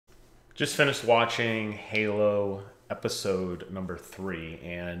Just finished watching Halo episode number 3,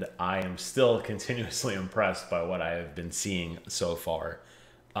 and I am still continuously impressed by what I have been seeing so far.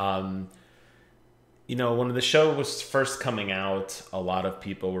 Um, when the show was first coming out, a lot of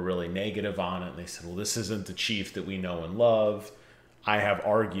people were really negative on it. And they said, well, this isn't the Chief that we know and love. I have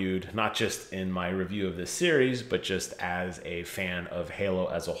argued, not just in my review of this series, but just as a fan of Halo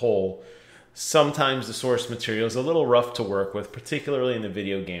as a whole, sometimes the source material is a little rough to work with, particularly in the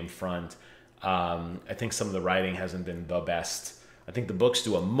video game front. I think some of the writing hasn't been the best. I think the books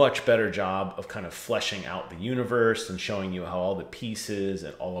do a much better job of kind of fleshing out the universe and showing you how all the pieces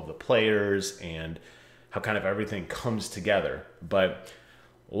and all of the players and how kind of everything comes together. But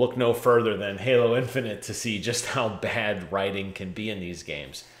look no further than Halo Infinite to see just how bad writing can be in these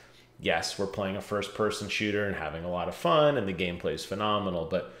games. Yes, we're playing a first-person shooter and having a lot of fun, and the gameplay is phenomenal,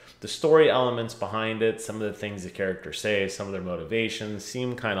 but the story elements behind it, some of the things the characters say, some of their motivations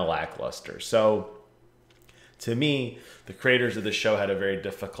seem kind of lackluster. So, to me, the creators of the show had a very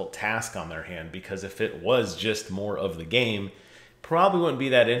difficult task on their hand, because if it was just more of the game, probably wouldn't be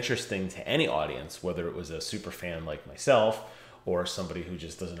that interesting to any audience, whether it was a super fan like myself or somebody who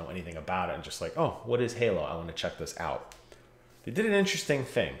just doesn't know anything about it and just like, oh, what is Halo? I want to check this out. They did an interesting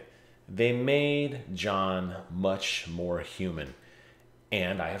thing. They made John much more human.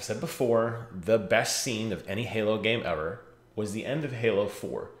 And I have said before, the best scene of any Halo game ever was the end of Halo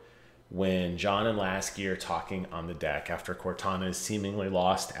 4, when John and Lasky are talking on the deck after Cortana is seemingly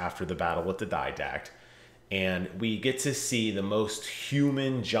lost after the battle with the Didact. And we get to see the most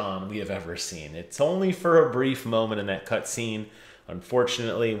human John we have ever seen. It's only for a brief moment in that cutscene.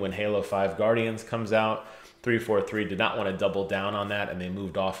 Unfortunately, when Halo 5 Guardians comes out, 343 did not want to double down on that, and they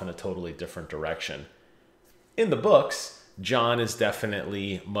moved off in a totally different direction. In the books, John is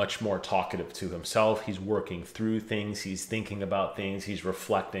definitely much more talkative to himself. He's working through things. He's thinking about things. He's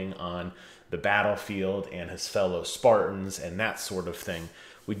reflecting on the battlefield and his fellow Spartans and that sort of thing.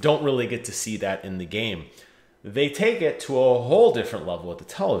 We don't really get to see that in the game. They take it to a whole different level with the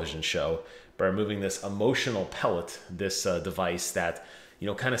television show by removing this emotional pellet, this device that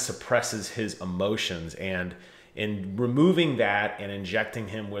kind of suppresses his emotions. And in removing that and injecting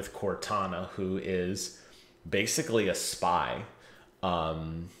him with Cortana, who is basically a spy,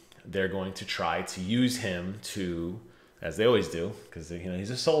 they're going to try to use him to, as they always do, because he's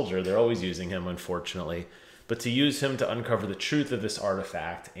a soldier, they're always using him, unfortunately, but to use him to uncover the truth of this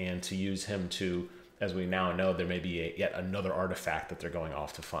artifact, and to use him to, as we now know, there may be yet another artifact that they're going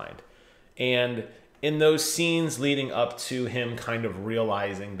off to find. And in those scenes leading up to him kind of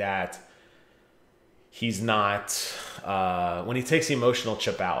realizing that he's not, when he takes the emotional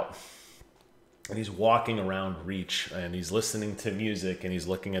chip out, and he's walking around Reach, and he's listening to music, and he's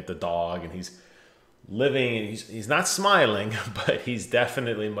looking at the dog, and he's living, and he's not smiling, but he's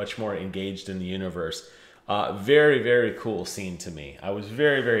definitely much more engaged in the universe. Very, very cool scene to me. I was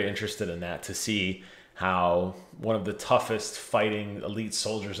very, very interested in that, to see how one of the toughest fighting elite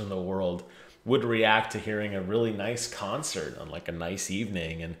soldiers in the world would react to hearing a really nice concert on like a nice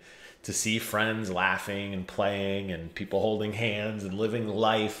evening, and to see friends laughing and playing and people holding hands and living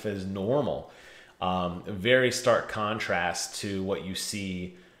life as normal. A very stark contrast to what you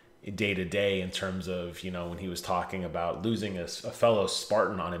see day to day in terms of, when he was talking about losing a fellow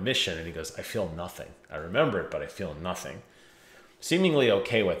Spartan on a mission, and he goes, I feel nothing. I remember it, but I feel nothing. Seemingly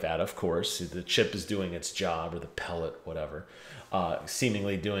okay with that, of course. The chip is doing its job, or the pellet, whatever,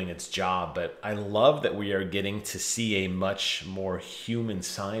 seemingly doing its job. But I love that we are getting to see a much more human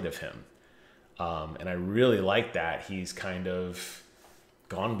side of him. And I really like that he's kind of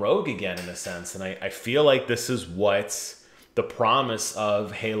gone rogue again, in a sense. And I feel like this is what the promise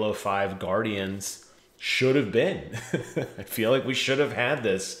of Halo 5 Guardians should have been. I feel like we should have had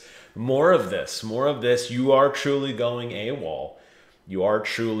this. More of this. More of this. You are truly going AWOL. You are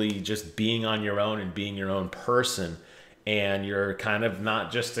truly just being on your own and being your own person. And you're kind of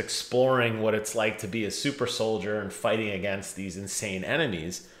not just exploring what it's like to be a super soldier and fighting against these insane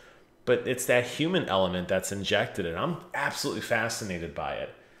enemies, but it's that human element that's injected, and I'm absolutely fascinated by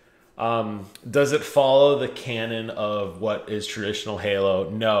it. Does it follow the canon of what is traditional Halo?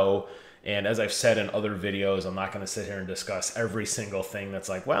 No. And as I've said in other videos, I'm not going to sit here and discuss every single thing that's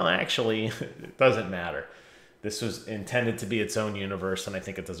like, well, actually, it doesn't matter. This was intended to be its own universe, and I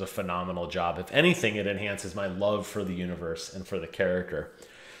think it does a phenomenal job. If anything, it enhances my love for the universe and for the character.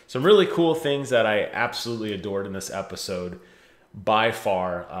 Some really cool things that I absolutely adored in this episode. By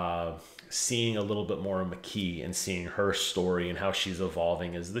far, seeing a little bit more of Makee and seeing her story and how she's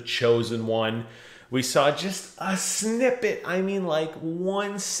evolving as the chosen one. We saw just a snippet, I mean like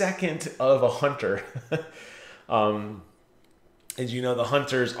 1 second of a hunter. as you know, the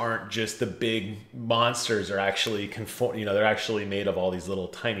hunters aren't just the big monsters. Are actually they're actually made of all these little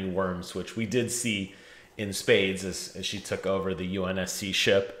tiny worms, which we did see in spades as she took over the UNSC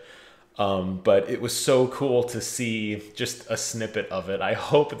ship. But it was so cool to see just a snippet of it. I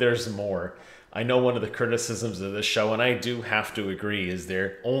hope there's more. I know one of the criticisms of this show, and I do have to agree, is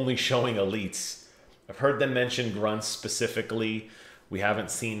they're only showing elites. I've heard them mention grunts specifically. We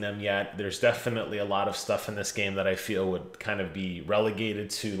haven't seen them yet. There's definitely a lot of stuff in this game that I feel would kind of be relegated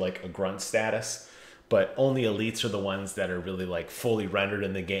to like a grunt status, but only elites are the ones that are really like fully rendered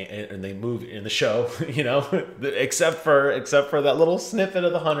in the game and they move in the show, you know, except for that little snippet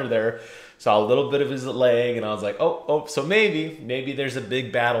of the hunter there. Saw a little bit of his leg and I was like, oh, so maybe there's a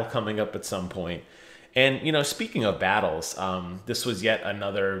big battle coming up at some point. And, you know, speaking of battles, this was yet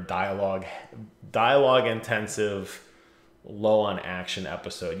another dialogue intensive, low on action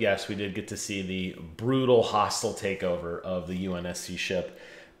episode. Yes, we did get to see the brutal hostile takeover of the UNSC ship,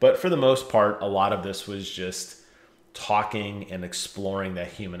 but for the most part, a lot of this was just talking and exploring that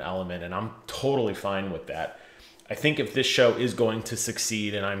human element, and I'm totally fine with that. I think if this show is going to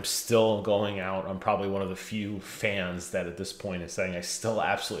succeed, and I'm still going out, I'm probably one of the few fans that at this point is saying I still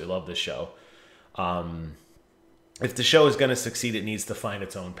absolutely love this show. If the show is going to succeed, it needs to find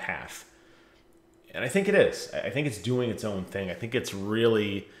its own path. And I think it is. I think it's doing its own thing. I think it's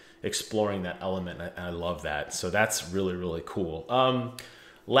really exploring that element, and I love that. So that's really, really cool.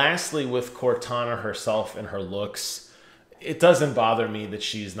 Lastly, with Cortana herself and her looks, it doesn't bother me that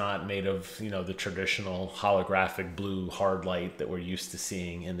she's not made of, you know, the traditional holographic blue hard light that we're used to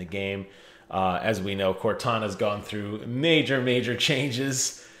seeing in the game. As we know, Cortana's gone through major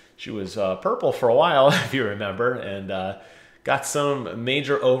changes. She was purple for a while, if you remember, and got some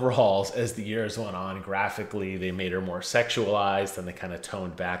major overhauls as the years went on. Graphically, they made her more sexualized, and they kind of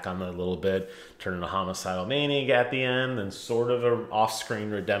toned back on that a little bit, turned into homicidal maniac at the end, and sort of an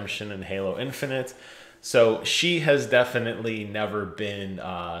off-screen redemption in Halo Infinite. So she has definitely never been,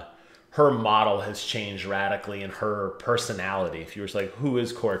 her model has changed radically in her personality. If you were like, who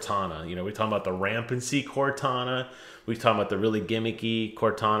is Cortana? You know, we're talking about the rampancy Cortana, we're talking about the really gimmicky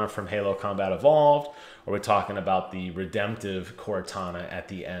Cortana from Halo Combat Evolved, or we're talking about the redemptive Cortana at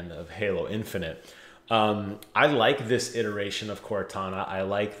the end of Halo Infinite. I like this iteration of Cortana. I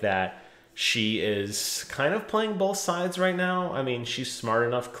like that she is kind of playing both sides right now. I mean, she's smart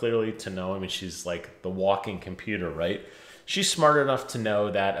enough clearly to know. I mean, she's like the walking computer, right? She's smart enough to know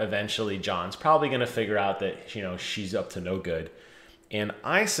that eventually John's probably going to figure out that, you know, she's up to no good. And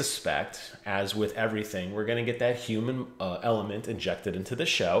I suspect, as with everything, we're going to get that human element injected into the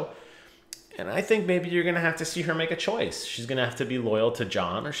show. And I think maybe you're going to have to see her make a choice. She's going to have to be loyal to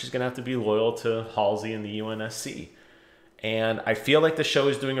John, or she's going to have to be loyal to Halsey and the UNSC. And I feel like the show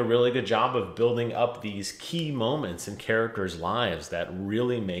is doing a really good job of building up these key moments in characters' lives that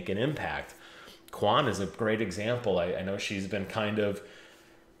really make an impact. Quan is a great example. I know she's been kind of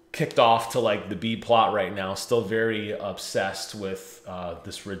kicked off to like the B plot right now, still very obsessed with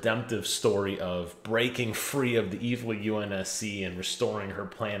this redemptive story of breaking free of the evil UNSC and restoring her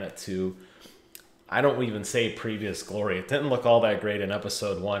planet to, I don't even say previous glory. It didn't look all that great in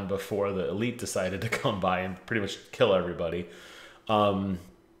episode 1 before the elite decided to come by and pretty much kill everybody. But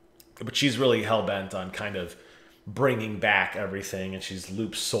she's really hell-bent on kind of bringing back everything, and she's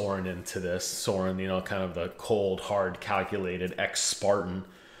looped Soren into this. Soren, you know, kind of the cold, hard, calculated ex-Spartan.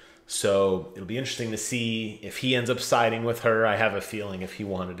 So it'll be interesting to see if he ends up siding with her. I have a feeling if he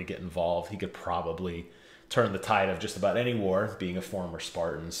wanted to get involved, he could probably turn the tide of just about any war, being a former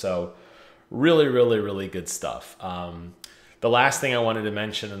Spartan. So really good stuff. The last thing I wanted to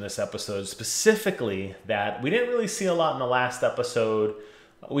mention in this episode, specifically, that we didn't really see a lot in the last episode.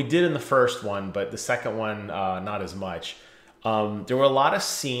 We did in the first one, but the second one, not as much. There were a lot of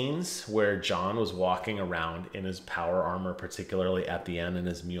scenes where John was walking around in his power armor, particularly at the end in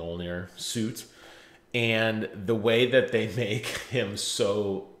his Mjolnir suit. And the way that they make him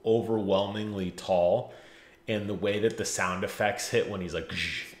so overwhelmingly tall, and the way that the sound effects hit when he's like,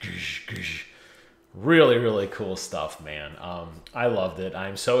 really cool stuff, man. I loved it.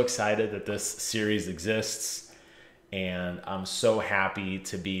 I'm so excited that this series exists. And I'm so happy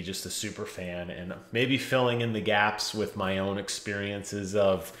to be just a super fan and maybe filling in the gaps with my own experiences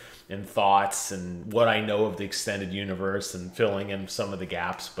and thoughts and what I know of the extended universe and filling in some of the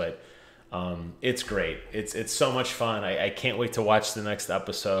gaps. But it's great. It's so much fun. I can't wait to watch the next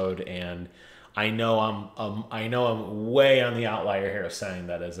episode. And I know I'm way on the outlier here of saying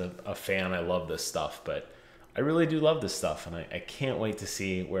that as a fan. I love this stuff, but I really do love this stuff, and I can't wait to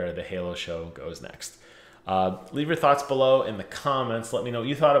see where the Halo show goes next. Leave your thoughts below in the comments. Let me know what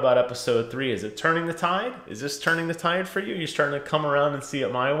you thought about episode 3. Is it turning the tide? Is this turning the tide for you? You're starting to come around and see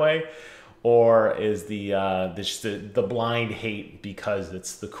it my way? Or is the blind hate because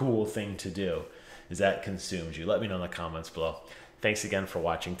it's the cool thing to do? Is that consumed you? Let me know in the comments below. Thanks again for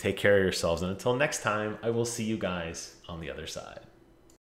watching. Take care of yourselves. And until next time, I will see you guys on the other side.